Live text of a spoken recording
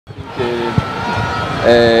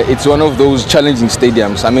it's one of those challenging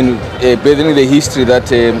stadiums. I mean, bearing the history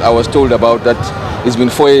that I was told about, that it's been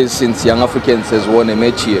 4 years since Young Africans has won a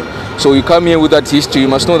match here. So you come here with that history, you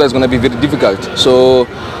must know that's going to be very difficult. So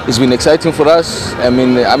it's been exciting for us. I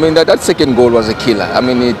mean that second goal was a killer. I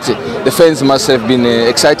mean, the fans must have been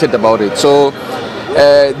excited about it. So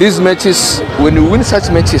these matches, when you win such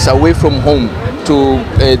matches away from home to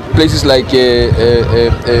places like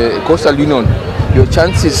Coastal Union, your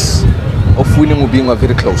chances of winning will be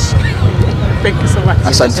very close. Thank you so much.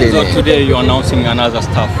 Asante. So today you're announcing another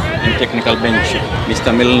staff in technical bench,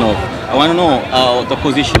 Mr. Milnov. I want to know the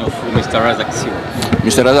position of Mr. Razak Siwa.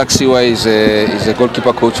 Mr. Razak Siwa is a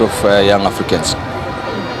goalkeeper coach of Young Africans.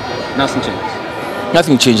 Nothing changed.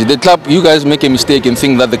 Nothing changed. The club, you guys make a mistake and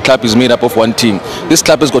think that the club is made up of one team. This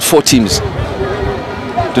club has got 4 teams.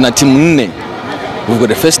 Tuna team 4. We've got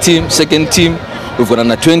the first team, second team, we've got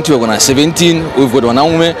under 20, we've got under 17, we've got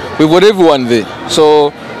Wanaume, we've got everyone there.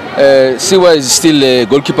 So Siwa is still a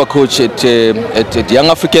goalkeeper coach at Young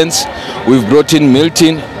Africans. We've brought in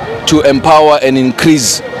Milton to empower and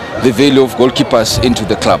increase the value of goalkeepers into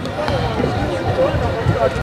the club.